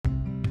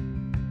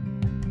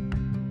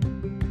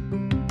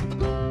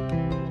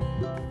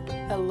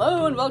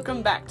Hello and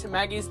welcome back to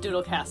Maggie's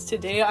Doodlecast.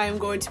 Today I am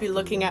going to be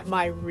looking at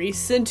my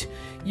recent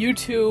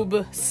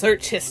YouTube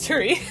search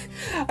history.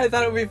 I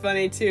thought it would be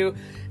funny to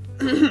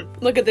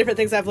look at different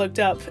things I've looked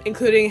up,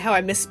 including how I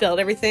misspelled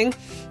everything,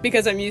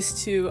 because I'm used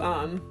to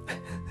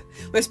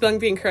my spelling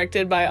being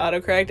corrected by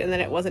autocorrect, and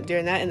then it wasn't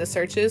doing that in the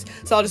searches.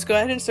 So I'll just go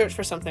ahead and search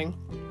for something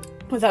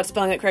without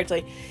spelling it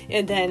correctly,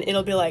 and then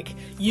it'll be like,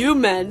 you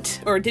meant,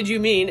 or did you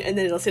mean, and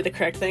then it'll say the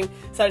correct thing.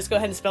 So I just go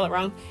ahead and spell it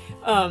wrong.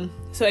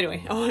 So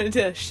anyway, I wanted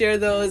to share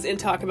those and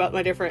talk about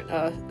my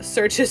different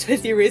searches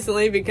with you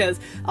recently, because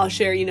I'll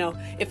share,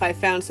 if I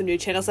found some new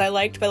channels I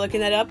liked by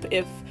looking that up,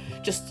 if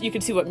just you can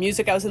see what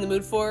music I was in the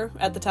mood for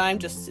at the time,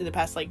 just in the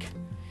past 2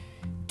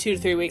 to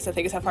 3 weeks, I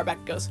think is how far back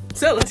it goes.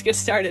 So let's get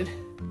started.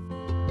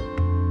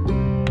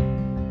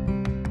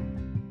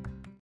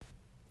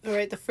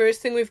 Alright, the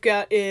first thing we've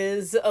got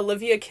is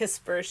Olivia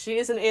Kisper. She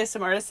is an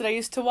ASMR artist that I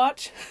used to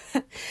watch,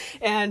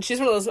 and she's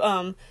one of those,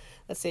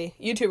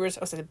 YouTubers,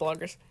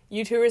 bloggers.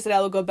 YouTubers that I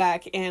will go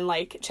back and,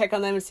 check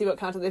on them and see what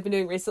content they've been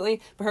doing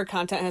recently, but her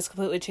content has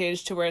completely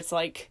changed to where it's,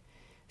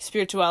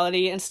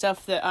 spirituality and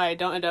stuff that I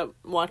don't end up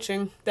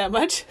watching that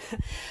much.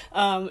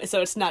 So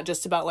it's not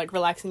just about,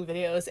 relaxing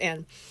videos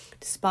and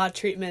spa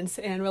treatments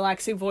and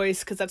relaxing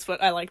voice, because that's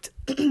what I liked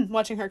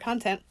watching her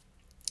content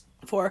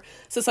for.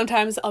 So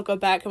sometimes I'll go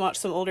back and watch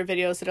some older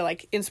videos that are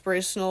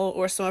inspirational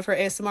or some of her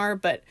ASMR,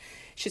 but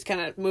she's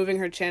kind of moving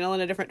her channel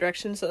in a different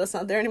direction, so that's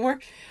not there anymore.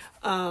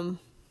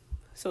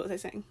 So what was I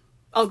saying?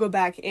 I'll go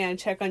back and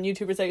check on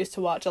YouTubers I used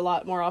to watch a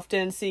lot more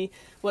often, see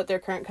what their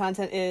current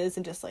content is,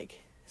 and just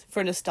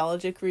for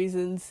nostalgic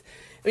reasons.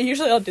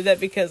 Usually I'll do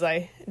that because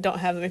I don't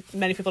have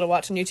many people to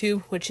watch on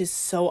YouTube, which is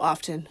so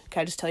often.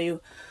 Can I just tell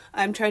you,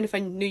 I'm trying to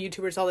find new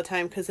YouTubers all the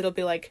time, because it'll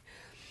be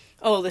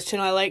oh, this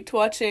channel I liked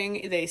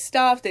watching, they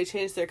stopped, they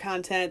changed their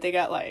content, they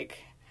got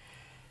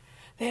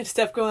they had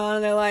stuff going on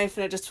in their life,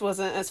 and it just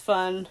wasn't as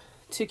fun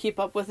to keep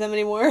up with them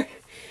anymore,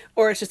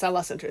 or it's just I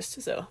lost interest,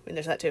 so,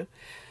 there's that too.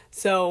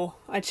 So,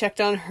 I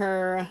checked on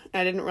her,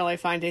 I didn't really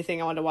find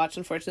anything I wanted to watch,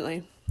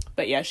 unfortunately,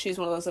 but yeah, she's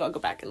one of those that I'll go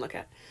back and look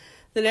at.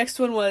 The next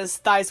one was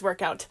Thighs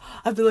Workout.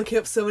 I've been looking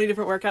up so many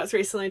different workouts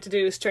recently to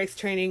do strength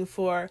training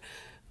for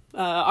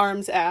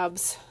arms,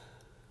 abs,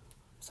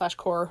 /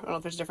 core, I don't know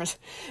if there's a difference,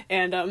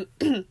 and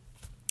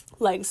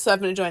legs, so I've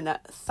been enjoying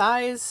that.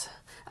 Thighs,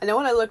 I know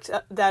when I looked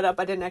that up,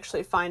 I didn't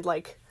actually find,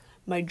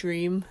 my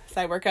dream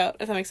thigh workout,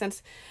 if that makes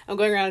sense. I'm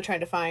going around and trying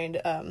to find,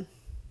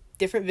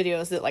 different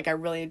videos that, I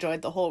really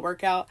enjoyed the whole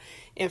workout,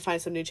 and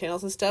find some new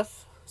channels and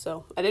stuff.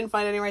 So, I didn't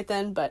find any right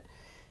then, but,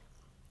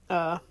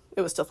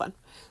 it was still fun.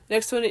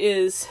 Next one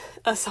is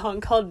a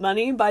song called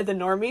Money by The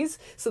Normies.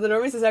 So, The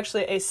Normies is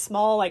actually a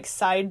small,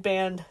 side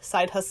band,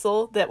 side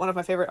hustle that one of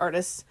my favorite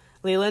artists,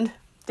 Leland,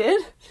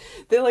 did.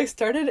 They,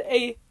 started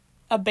a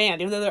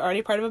band, even though they're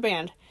already part of a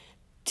band,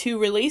 to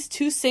release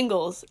 2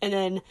 singles and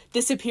then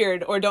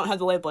disappeared or don't have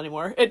the label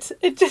anymore.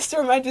 It just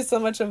reminds me so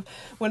much of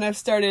when I've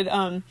started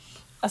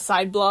a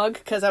side blog,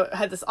 because I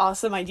had this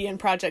awesome idea and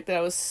project that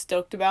I was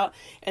stoked about,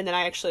 and then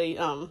I actually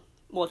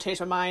changed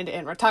my mind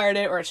and retired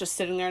it, or it's just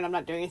sitting there and I'm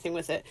not doing anything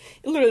with it.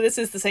 And literally, this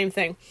is the same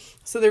thing.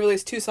 So they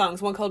released 2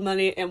 songs, one called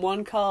Money and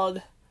one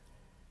called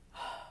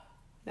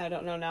I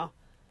don't know now.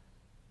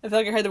 I feel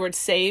like I heard the word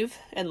save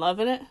and love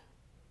in it,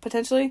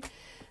 potentially.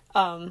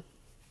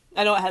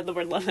 I know it had the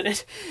word love in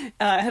it.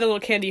 I had a little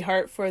candy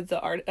heart for the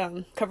art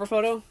cover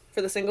photo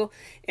for the single,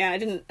 and I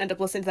didn't end up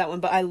listening to that one,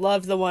 but I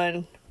loved the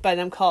one by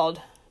them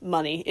called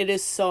Money. It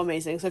is so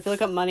amazing. So if you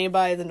look up Money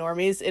by The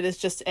Normies, it is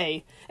just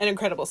an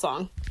incredible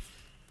song.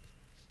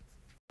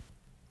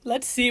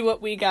 Let's see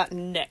what we got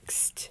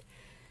next.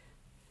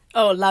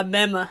 Oh, La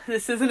Meme.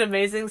 This is an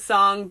amazing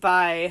song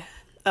by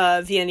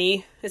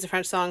VNE. It's a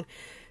French song.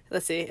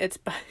 Let's see. It's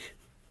by...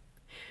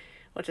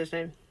 what's his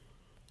name?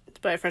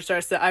 By a French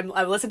artist that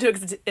I've listened to it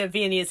because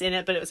VNE is in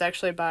it, but it was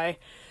actually by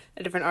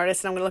a different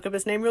artist, and I'm going to look up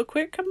his name real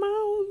quick. Come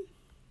on.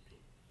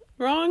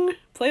 Wrong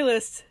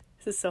playlist.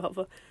 This is so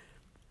helpful.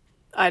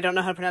 I don't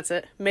know how to pronounce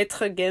it.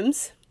 Maître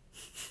Gims.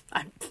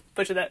 I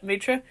butchered that.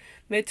 Maître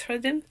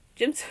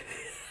Gims.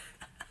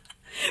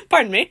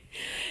 Pardon me.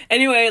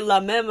 Anyway,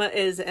 La Meme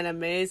is an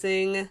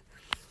amazing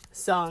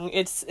song.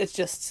 It's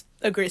just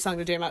a great song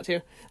to jam out to.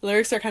 The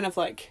lyrics are kind of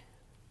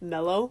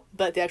mellow,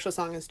 but the actual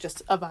song is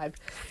just a vibe.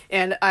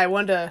 And I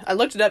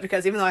looked it up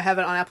because even though I have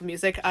it on Apple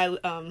Music, I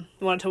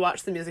wanted to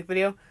watch the music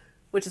video,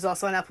 which is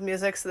also on Apple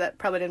Music, so that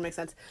probably didn't make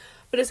sense.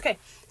 But it's okay.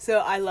 So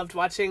I loved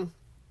watching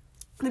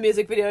the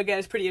music video again.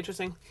 It's pretty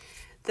interesting.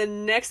 The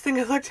next thing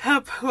I looked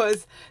up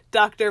was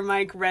Dr.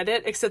 Mike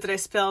Reddit, except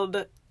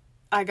that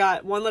I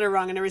got one letter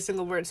wrong in every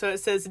single word. So it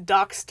says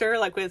Dockster,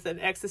 with an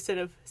X instead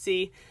of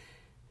C,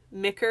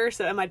 Micker,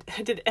 so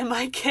I did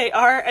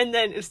M-I-K-R, and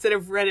then instead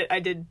of Reddit, I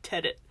did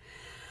Teddit.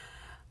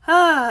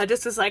 I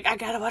just was I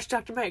gotta watch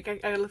Dr. Mike. I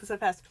gotta look this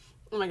up fast.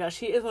 Oh my gosh,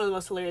 he is one of the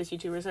most hilarious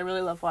YouTubers. I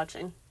really love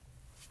watching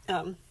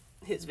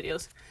his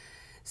videos.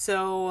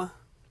 So,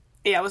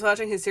 yeah, I was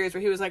watching his series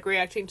where he was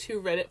reacting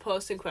to Reddit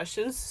posts and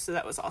questions, so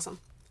that was awesome.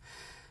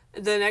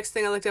 The next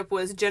thing I looked up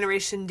was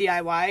Generation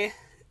DIY.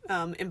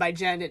 and by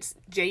Jen, it's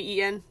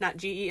Jen, not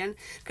Gen,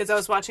 because I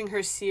was watching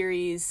her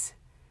series,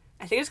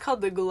 I think it's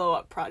called The Glow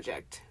Up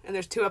Project, and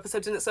there's 2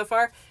 episodes in it so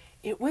far.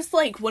 It was,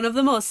 like, one of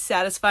the most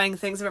satisfying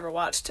things I've ever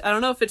watched. I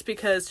don't know if it's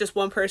because just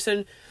one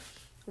person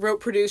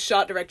wrote, produced,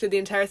 shot, directed the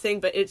entire thing,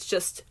 but it's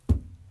just,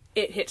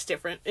 it hits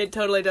different. It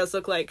totally does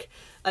look like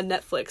a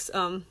Netflix,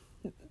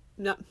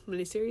 not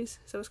miniseries, is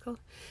that what it's called?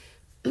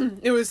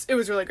 It was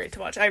really great to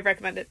watch. I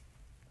recommend it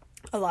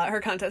a lot.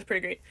 Her content's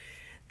pretty great.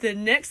 The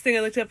next thing I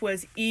looked up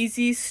was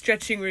Easy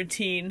Stretching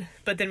Routine,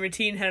 but then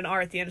routine had an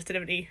R at the end instead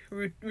of an E.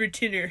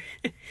 Routiner.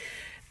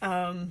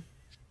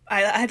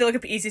 I had to look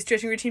up Easy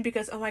Stretching Routine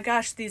because, oh my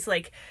gosh, these,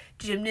 like,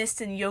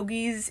 gymnasts and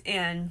yogis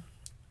and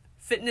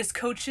fitness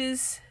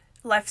coaches,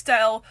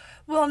 lifestyle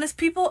wellness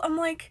people, I'm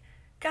like,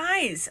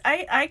 guys,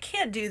 I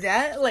can't do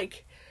that.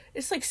 Like,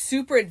 it's, like,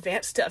 super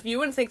advanced stuff. You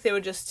wouldn't think they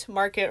would just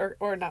market,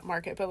 or not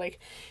market, but, like,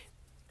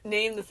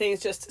 name the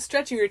things just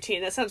stretching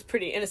routine. That sounds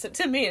pretty innocent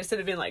to me, instead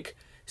of being, like,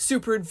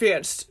 super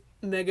advanced,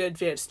 mega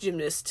advanced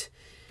gymnast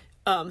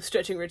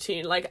stretching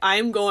routine. Like,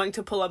 I'm going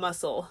to pull a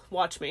muscle.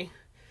 Watch me.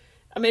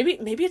 Maybe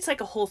it's like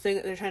a whole thing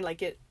that they're trying to, like,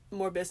 get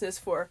more business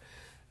for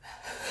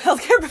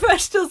healthcare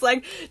professionals.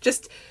 Like,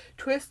 just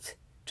twist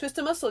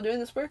a muscle doing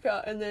this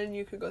workout, and then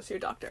you could go see your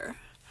doctor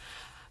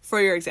for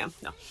your exam.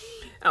 No,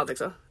 I don't think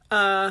so.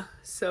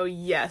 So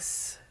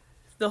yes,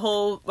 the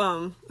whole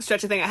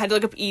stretching thing, I had to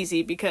look up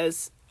easy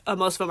because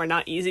most of them are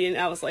not easy, and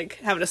I was, like,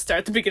 having to start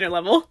at the beginner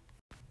level.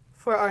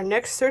 For our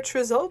next search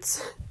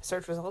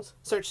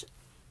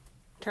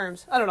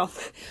terms, I don't know,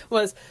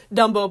 was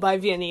Dumbo by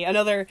Vianney,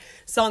 another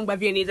song by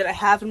Vianney that I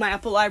have in my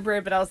Apple library,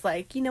 but I was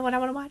like, you know what I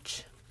want to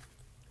watch?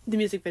 The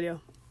music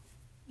video.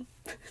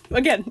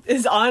 Again,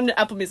 is on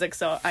Apple Music,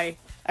 so I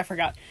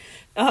forgot.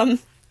 The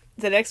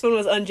next one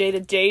was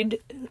Unjaded Jade.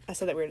 I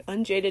said that weird.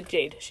 Unjaded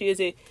Jade. She is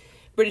a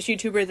British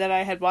YouTuber that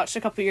I had watched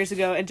a couple years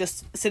ago, and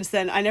just since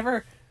then,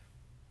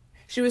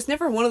 she was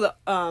never one of the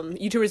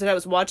YouTubers that I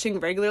was watching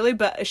regularly,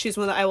 but she's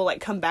one that I will,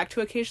 like, come back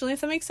to occasionally, if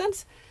that makes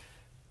sense.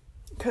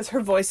 Because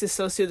her voice is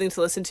so soothing to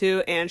listen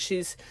to, and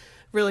she's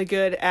really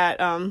good at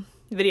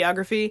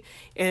videography,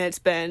 and it's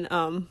been,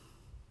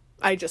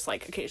 I just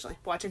like occasionally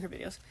watching her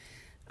videos.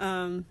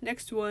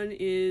 Next one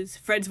is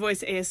Fred's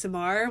Voice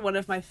ASMR, one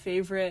of my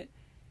favorite,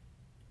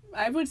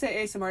 I would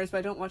say ASMRs, but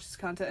I don't watch his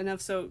content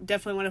enough, so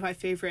definitely one of my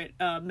favorite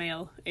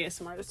male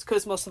ASMRs,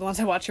 because most of the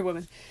ones I watch are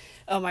women.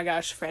 Oh my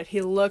gosh, Fred,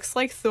 he looks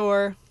like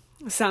Thor,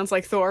 sounds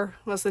like Thor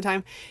most of the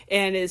time,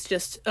 and is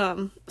just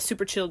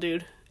super chill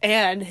dude.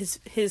 And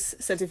his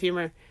sense of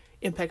humor,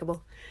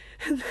 impeccable.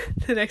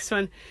 The next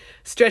one,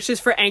 Stretches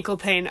for Ankle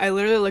Pain. I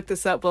literally looked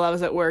this up while I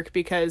was at work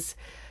because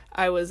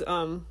I was,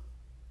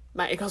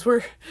 my ankles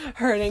were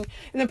hurting.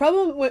 And the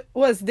problem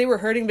was they were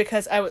hurting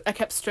because I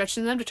kept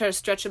stretching them to try to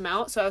stretch them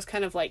out. So I was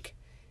kind of, like,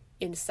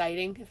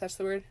 inciting, if that's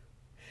the word.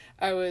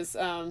 I was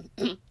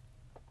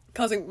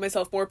causing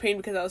myself more pain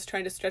because I was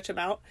trying to stretch them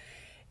out.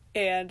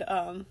 And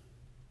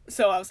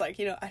so I was like,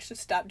 you know, I should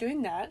stop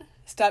doing that.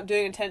 Stop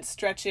doing intense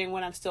stretching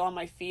when I'm still on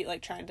my feet,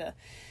 like, trying to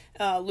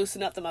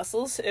loosen up the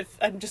muscles, if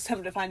I'm just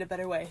having to find a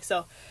better way.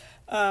 So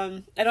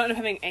I don't end up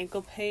having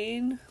ankle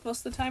pain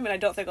most of the time, and I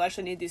don't think I'll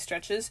actually need these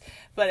stretches,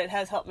 but it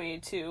has helped me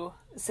to,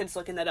 since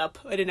looking that up,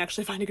 I didn't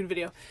actually find a good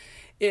video,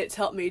 it's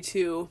helped me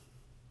to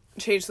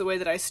change the way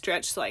that I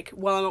stretch, like,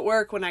 while I'm at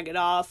work, when I get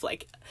off,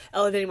 like,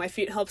 elevating my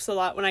feet helps a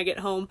lot when I get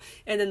home,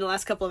 and then the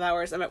last couple of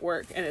hours I'm at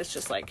work, and it's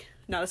just, like,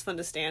 not as fun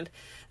to stand.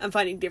 I'm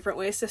finding different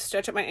ways to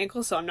stretch at my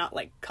ankles, so I'm not,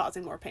 like,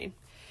 causing more pain.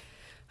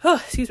 Oh,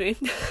 excuse me.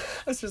 I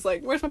was just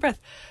like, where's my breath?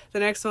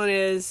 The next one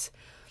is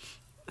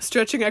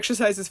stretching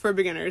exercises for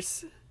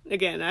beginners.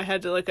 Again, I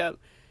had to look up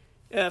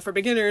for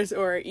beginners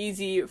or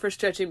easy for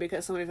stretching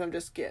because some of them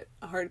just get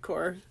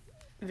hardcore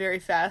very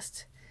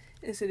fast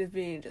instead of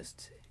being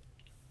just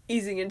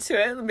easing into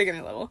it at the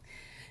beginner level.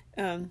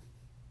 Even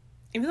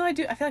though I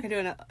feel like I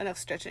do enough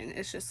stretching,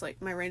 it's just,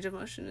 like, my range of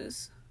motion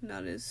is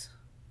not as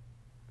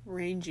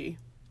rangy.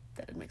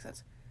 That would make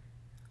sense.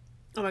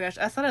 Oh my gosh,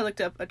 I thought I looked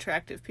up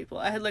attractive people.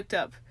 I had looked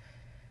up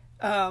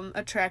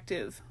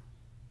attractive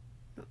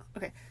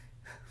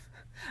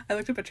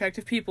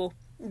people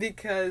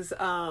because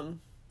I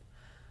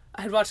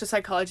had watched a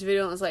psychology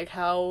video and it was like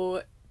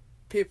how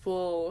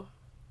people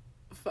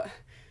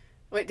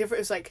it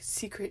was like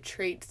secret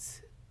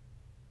traits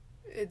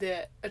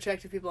that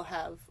attractive people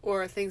have,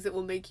 or things that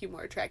will make you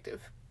more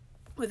attractive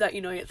without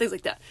you knowing it, things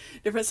like that,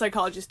 different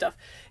psychology stuff.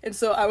 And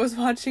so I was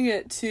watching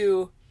it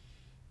to,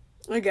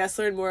 I guess,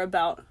 learn more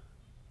about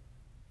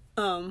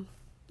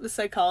the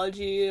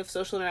psychology of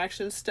social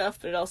interaction stuff,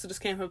 but it also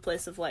just came from a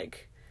place of,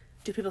 like,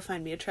 do people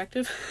find me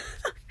attractive?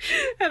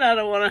 And I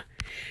don't want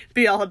to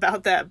be all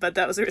about that, but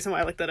that was the reason why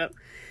I looked that up.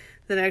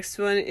 The next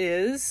one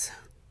is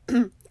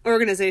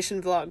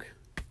organization vlog.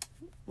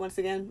 Once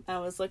again, I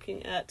was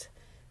looking at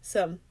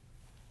trying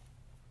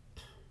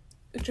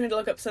to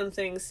look up some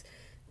things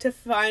to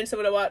find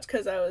someone to watch,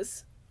 because I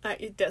was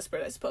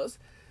desperate, I suppose.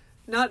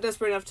 Not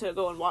desperate enough to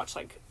go and watch,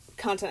 like,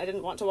 content I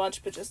didn't want to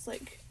watch, but just,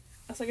 like,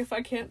 I was like, if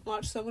I can't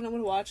watch someone I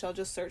want to watch, I'll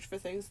just search for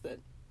things that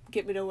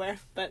get me nowhere.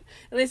 But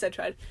at least I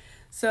tried.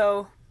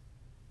 So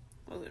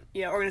what was it?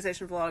 Yeah,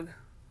 organization vlog.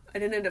 I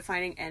didn't end up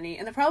finding any.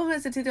 And the problem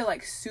is it's either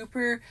like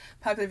super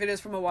popular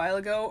videos from a while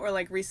ago or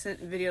like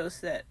recent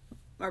videos that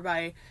are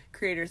by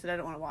creators that I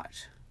don't want to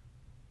watch.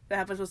 That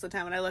happens most of the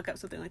time when I look up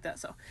something like that.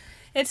 So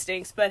it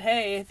stinks. But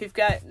hey, if you've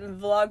got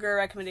vlogger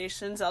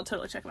recommendations, I'll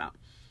totally check them out.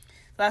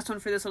 The last one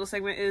for this little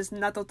segment is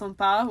N'attends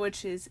pas,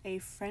 which is a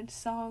French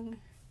song.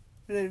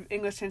 The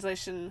English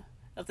translation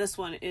of this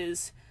one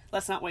is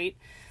Let's Not Wait.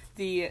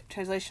 The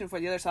translation for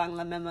the other song,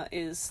 La Même,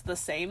 is the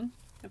same,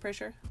 I'm pretty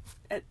sure.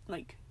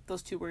 Like,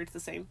 those two words the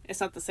same.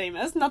 It's not the same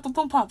as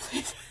N'attends pas,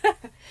 please.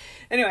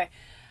 Anyway,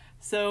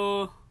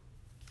 so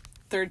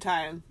third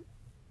time,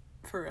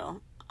 for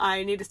real.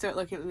 I need to start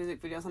looking at the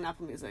music videos on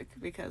Apple Music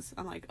because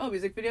I'm like, oh,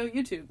 music video,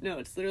 YouTube. No,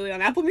 it's literally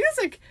on Apple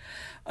Music.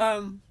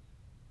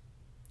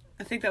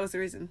 I think that was the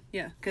reason.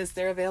 Yeah, because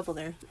they're available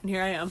there. And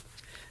here I am.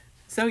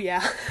 So,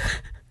 yeah.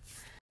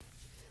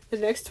 The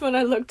next one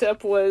I looked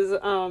up was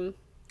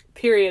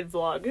period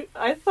vlog.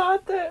 I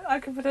thought that I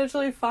could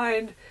potentially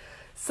find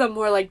some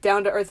more like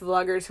down-to-earth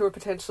vloggers who were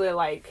potentially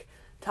like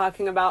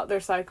talking about their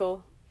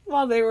cycle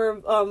while they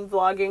were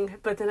vlogging.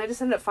 But then I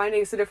just ended up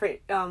finding some different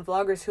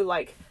vloggers who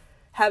like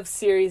have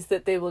series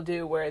that they will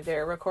do where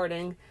they're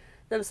recording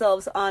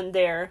themselves on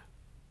their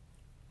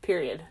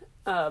period.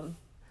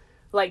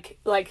 Like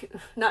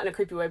not in a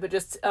creepy way, but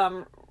just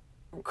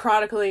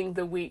chronicling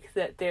the week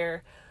that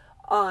they're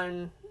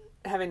on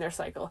having their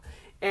cycle.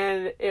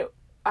 And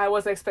I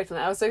wasn't expecting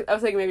that. I was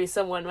thinking maybe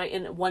someone might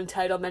in one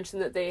title mention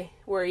that they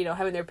were,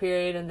 having their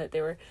period and that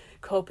they were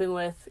coping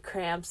with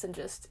cramps and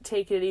just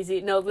taking it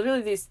easy. No,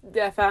 literally I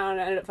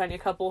ended up finding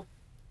a couple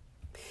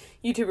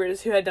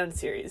YouTubers who had done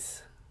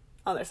series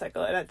on their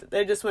cycle, and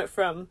they just went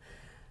from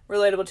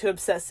relatable to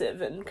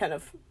obsessive and kind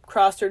of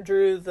crossed or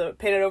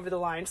painted over the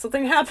line.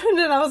 Something happened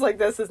and I was like,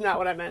 this is not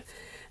what I meant.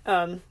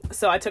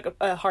 So I took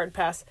a hard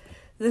pass.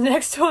 The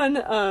next one,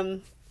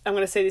 I'm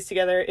going to say these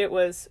together. It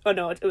was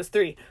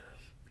 3.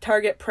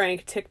 Target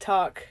prank,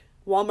 TikTok,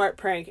 Walmart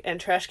prank, and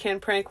trash can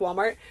prank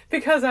Walmart,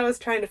 because I was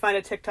trying to find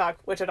a TikTok,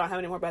 which I don't have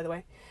anymore, by the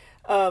way,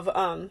 of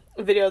a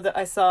video that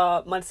I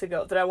saw months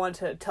ago that I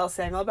wanted to tell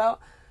Samuel about.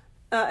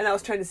 And I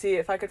was trying to see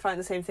if I could find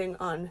the same thing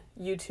on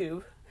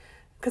YouTube,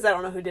 because I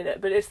don't know who did it.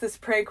 But it's this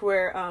prank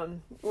where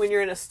when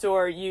you're in a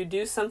store, you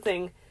do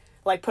something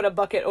like put a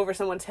bucket over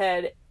someone's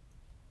head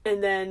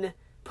and then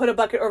put a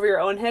bucket over your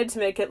own head to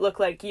make it look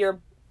like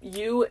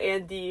you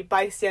and the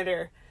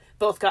bystander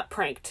both got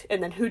pranked.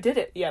 And then who did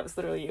it? Yeah, it was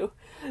literally you.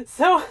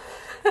 So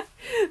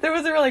there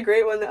was a really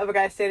great one of a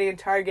guy standing in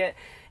Target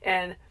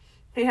and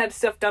he had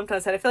stuff dumped on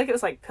his head. I feel like it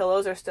was like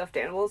pillows or stuffed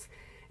animals.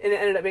 And it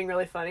ended up being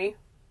really funny.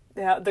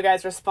 The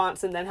guy's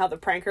response and then how the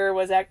prankster,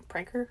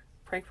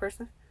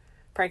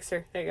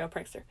 there you go,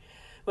 prankster,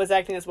 was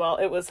acting as well.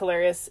 It was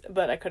hilarious,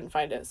 but I couldn't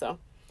find it, so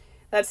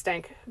that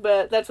stank.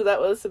 But that's what that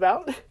was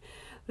about.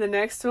 The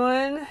next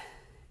one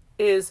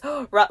is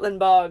Rutland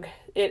Bog.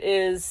 It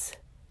is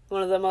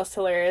one of the most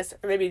hilarious,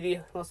 or maybe the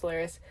most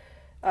hilarious,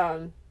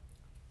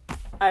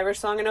 Irish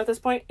song I know at this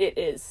point. It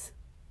is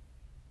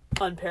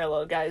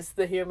unparalleled, guys.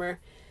 The humor,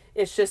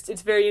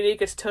 it's very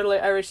unique. It's totally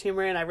Irish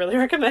humor, and I really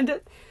recommend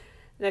it.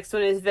 Next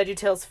one is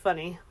VeggieTales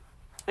Funny.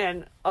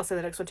 And I'll say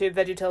the next one too,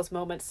 VeggieTales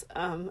Moments.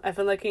 I've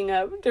been looking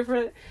up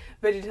different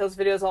VeggieTales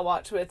videos I'll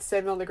watch with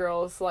Samuel and the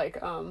girls,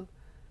 like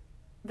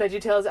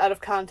VeggieTales Out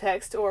of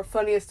Context, or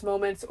Funniest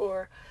Moments,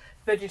 or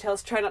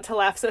VeggieTales Try Not to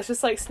Laugh. So it's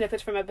just like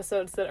snippets from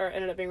episodes that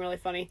ended up being really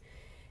funny.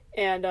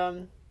 And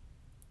I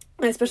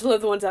especially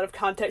love the ones out of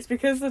context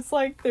because it's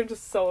like, they're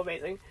just so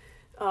amazing.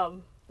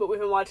 But we've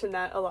been watching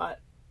that a lot,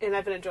 and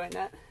I've been enjoying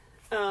that.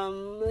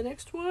 The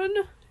next one, I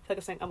feel like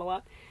I'm saying a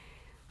lot,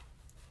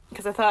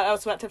 because I thought I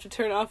was about to have to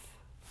turn off.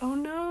 Oh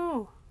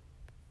no.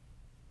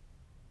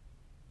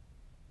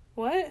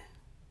 What?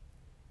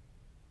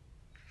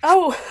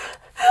 Oh, I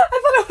thought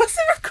I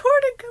wasn't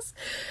recording because,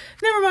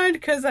 never mind,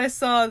 because I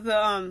saw the,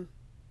 I don't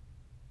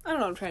know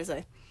what I'm trying to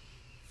say.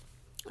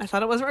 I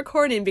thought it wasn't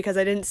recording because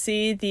I didn't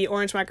see the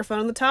orange microphone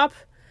on the top,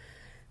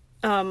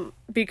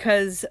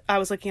 because I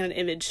was looking at an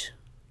image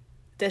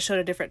that showed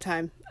a different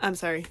time. I'm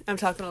sorry, I'm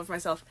talking over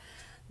myself.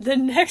 The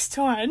next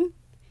one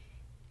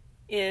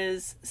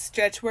is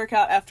stretch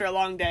workout after a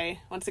long day.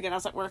 Once again, I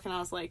was at work and I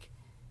was like,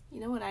 you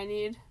know what I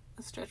need?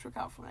 A stretch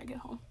workout for when I get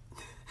home.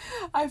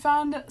 I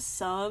found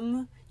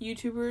some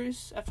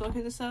YouTubers after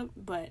looking this up,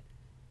 but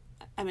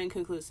I'm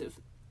inconclusive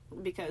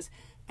because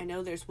I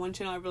know there's one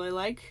channel I really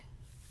like.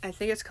 I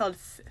think it's called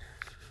just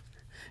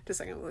a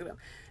second, look it up.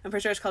 I'm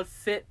pretty sure it's called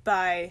Fit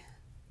by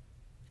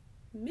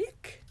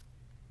Mick.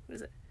 What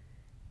is it?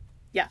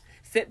 Yeah,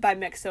 Fit by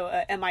Mick, so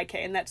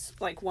M-I-K, and that's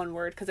like one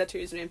word because that's her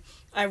username.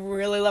 I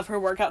really love her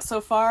workout so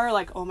far.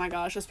 Like, oh my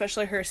gosh,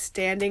 especially her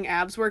standing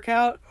abs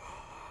workout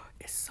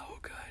is so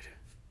good.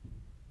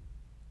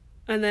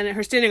 And then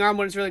her standing arm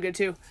one is really good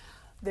too.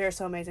 They're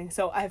so amazing.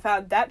 So I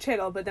found that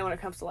channel, but then when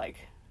it comes to like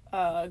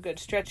good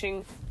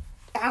stretching,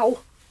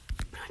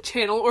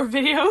 channel or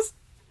videos,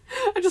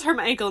 I just hurt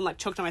my ankle and like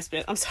choked on my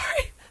spit. I'm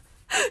sorry.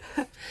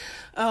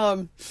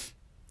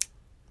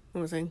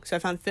 what was I saying? So I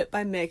found Fit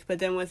by Mick, but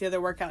then with the other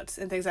workouts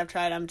and things I've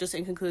tried, I'm just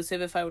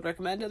inconclusive if I would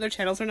recommend other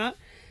channels or not.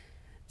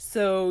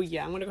 So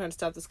yeah, I'm going to go ahead and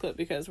stop this clip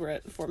because we're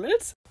at 4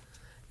 minutes.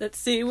 Let's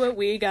see what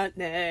we got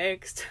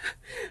next.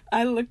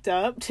 I looked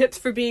up tips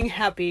for being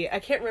happy. I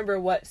can't remember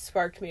what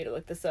sparked me to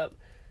look this up.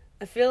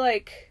 I feel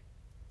like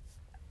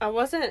I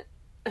wasn't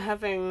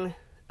having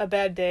a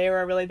bad day or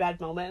a really bad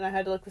moment and I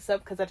had to look this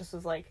up because that just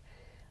was like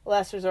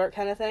last resort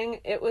kind of thing.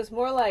 It was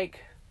more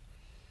like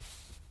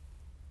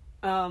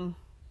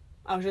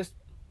I was just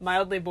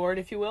mildly bored,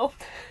 if you will,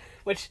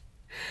 which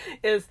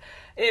is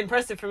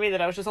impressive for me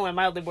that I was just only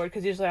mildly bored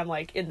because usually I'm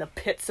like in the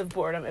pits of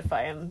boredom if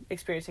I am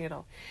experiencing it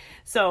all.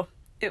 So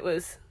it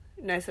was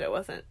nice that I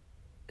wasn't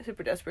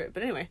super desperate.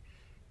 But anyway,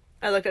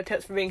 I looked up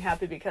tips for being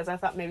happy because I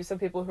thought maybe some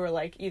people who are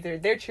like either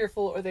they're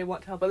cheerful or they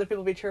want to help other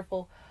people be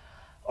cheerful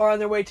or on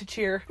their way to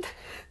cheer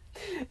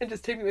and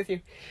just take me with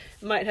you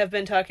might have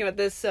been talking about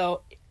this.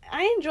 So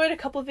I enjoyed a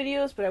couple of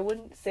videos, but I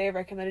wouldn't say I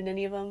recommended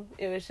any of them.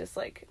 It was just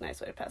like a nice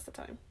way to pass the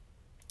time.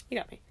 You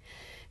got me.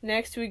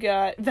 Next we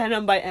got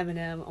Venom by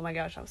Eminem. Oh my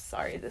gosh, I'm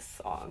sorry, this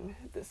song.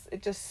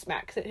 It just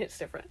smacks, it hits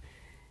different.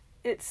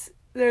 If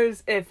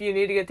you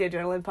need to get the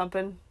adrenaline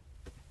pumping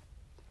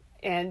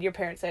and your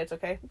parents say it's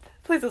okay,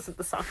 please listen to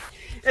the song.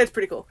 It's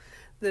pretty cool.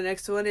 The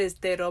next one is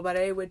Te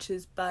Robaré, which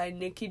is by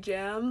Nicky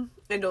Jam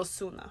and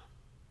Ozuna.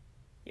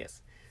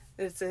 Yes.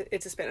 It's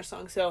a Spanish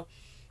song. So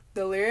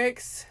the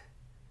lyrics,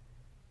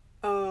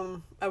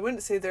 I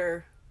wouldn't say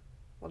they're,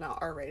 well, not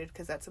R-rated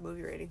because that's a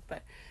movie rating,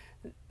 but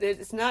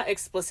it's not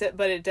explicit,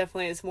 but it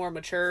definitely is more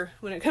mature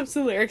when it comes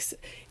to lyrics.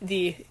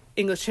 The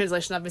English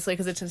translation, obviously,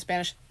 because it's in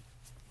Spanish.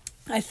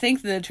 I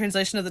think the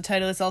translation of the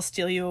title is I'll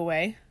Steal You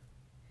Away.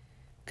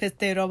 Because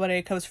Te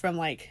Robaré comes from,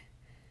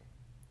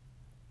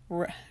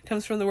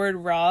 comes from the word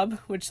rob,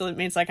 which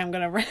means like I'm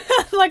gonna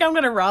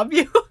rob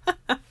you.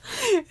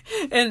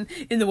 And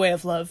in the way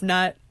of love,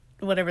 not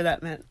whatever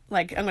that meant.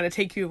 Like, I'm gonna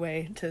take you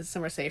away to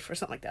somewhere safe or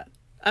something like that.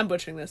 I'm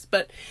butchering this,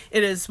 but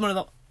it is one of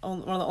the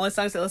only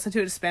songs I listen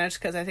to in Spanish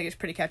because I think it's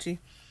pretty catchy.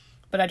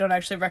 But I don't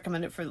actually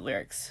recommend it for the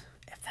lyrics,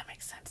 if that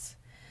makes sense.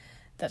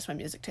 That's my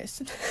music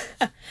taste.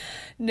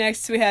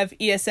 Next, we have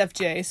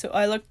ESFJ. So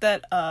I looked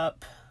that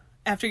up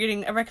after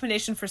getting a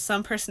recommendation for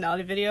some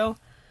personality video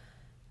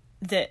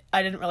that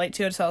I didn't relate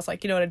to, and so I was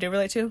like, you know what I do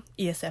relate to?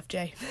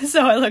 ESFJ.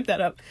 So I looked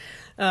that up.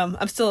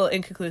 I'm still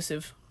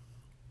inconclusive.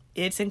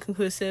 It's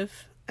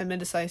inconclusive. I'm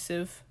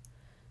indecisive.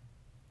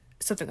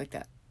 Something like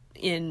that.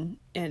 In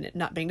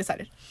not being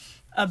decided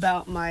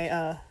about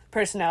my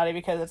personality,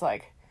 because it's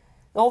like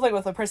the whole thing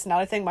with the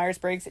personality thing,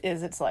 Myers-Briggs,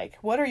 is it's like,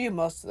 what are you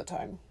most of the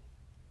time?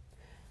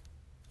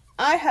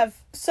 I have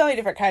so many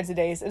different kinds of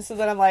days, and so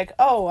then I'm like,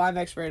 oh, I'm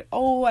extroverted.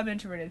 Oh, I'm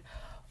introverted.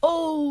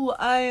 Oh,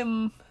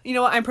 I'm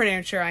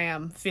pretty sure I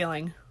am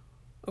feeling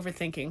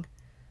overthinking.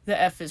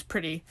 The F is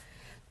pretty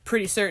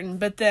certain,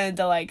 but then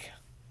the I'm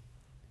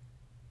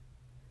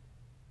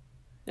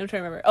trying to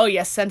remember. Oh,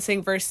 yes,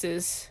 sensing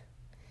versus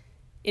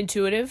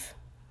intuitive.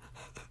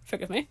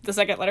 Forgive me, the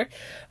second letter.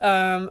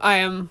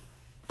 I'm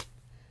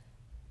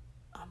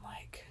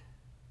like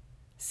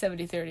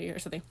 70-30 or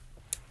something.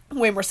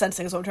 Way more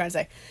sensing is what I'm trying to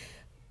say.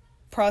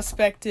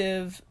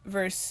 Prospective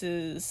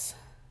versus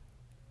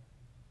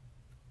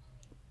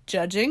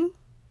judging.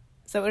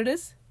 Is that what it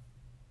is?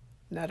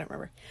 No, I don't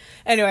remember.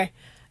 Anyway,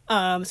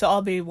 so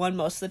I'll be one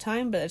most of the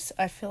time, but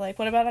I feel like,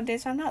 what about on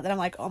days I'm not? Then I'm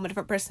like, oh, I'm a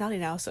different personality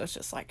now, so it's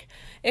just like,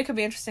 it could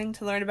be interesting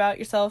to learn about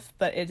yourself,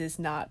 but it is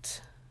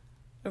not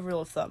a rule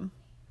of thumb.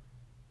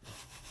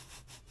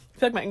 I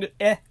feel like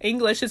my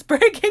English is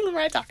breaking when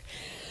I talk.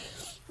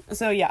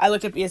 So yeah, I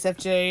looked up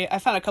ESFJ. I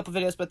found a couple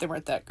videos, but they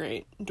weren't that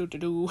great.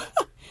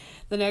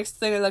 The next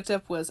thing I looked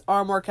up was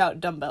arm workout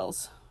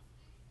dumbbells.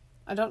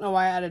 I don't know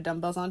why I added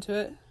dumbbells onto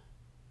it.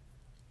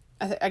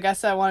 I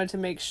guess I wanted to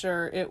make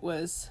sure it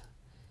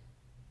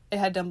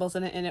had dumbbells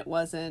in it and it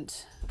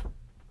wasn't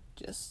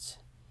just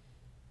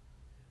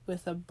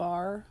with a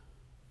bar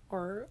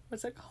or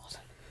what's it called?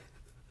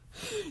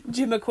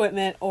 Gym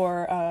equipment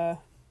or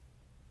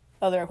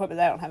other equipment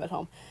that I don't have at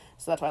home.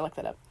 So that's why I looked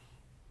that up.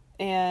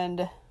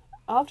 And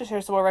I'll have to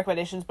share some more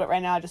recommendations, but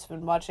right now I've just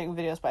been watching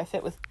videos by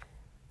Fit with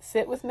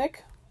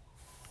Mick.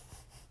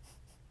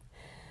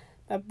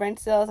 My brain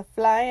cells are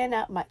flying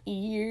out my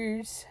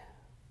ears.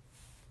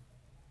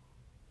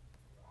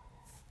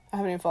 I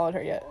haven't even followed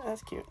her yet.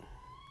 That's cute.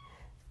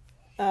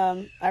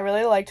 I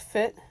really liked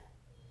Fit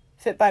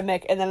by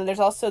Mick. And then there's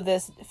also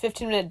this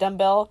 15-minute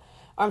dumbbell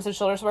arms and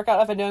shoulders workout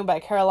I've been doing by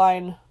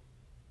Caroline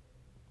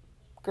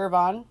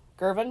Girvan.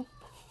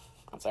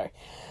 I'm sorry.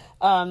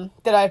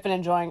 That I've been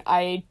enjoying.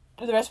 The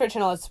rest of her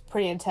channel is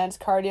pretty intense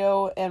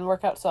cardio and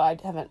workout, so I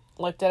haven't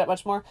looked at it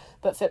much more.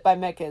 But Fit by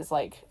Mick is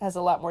has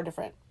a lot more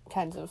different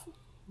kinds.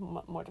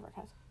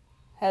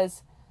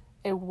 Has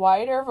a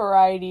wider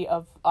variety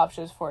of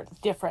options for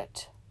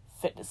different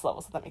fitness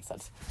levels, if that makes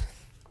sense.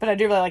 But I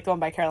do really like the one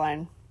by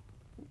Caroline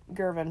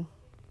Girvan.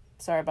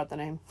 Sorry about the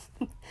name.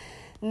 And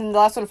then the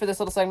last one for this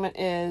little segment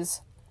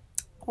is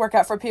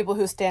workout for people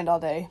who stand all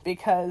day,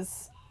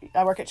 because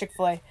I work at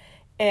Chick-fil-A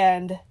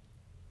and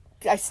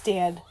I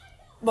stand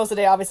most of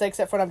the day, obviously,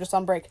 except for when I'm just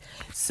on break.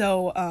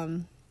 So,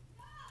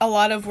 a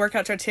lot of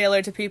workouts are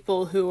tailored to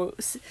people who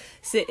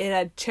sit in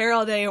a chair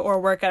all day or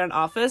work at an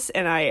office,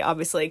 and I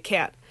obviously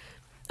can't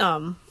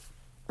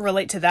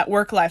relate to that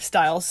work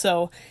lifestyle.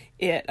 So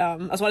I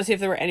was wanting to see if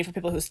there were any for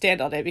people who stand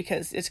all day,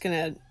 because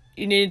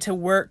you need to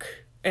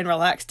work and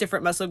relax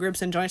different muscle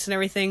groups and joints and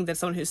everything than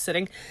someone who's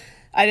sitting.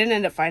 I didn't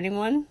end up finding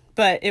one,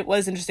 but it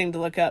was interesting to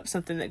look up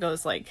something that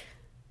goes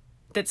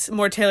that's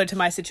more tailored to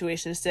my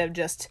situation instead of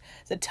just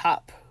the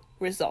top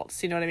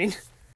results. You know what I mean?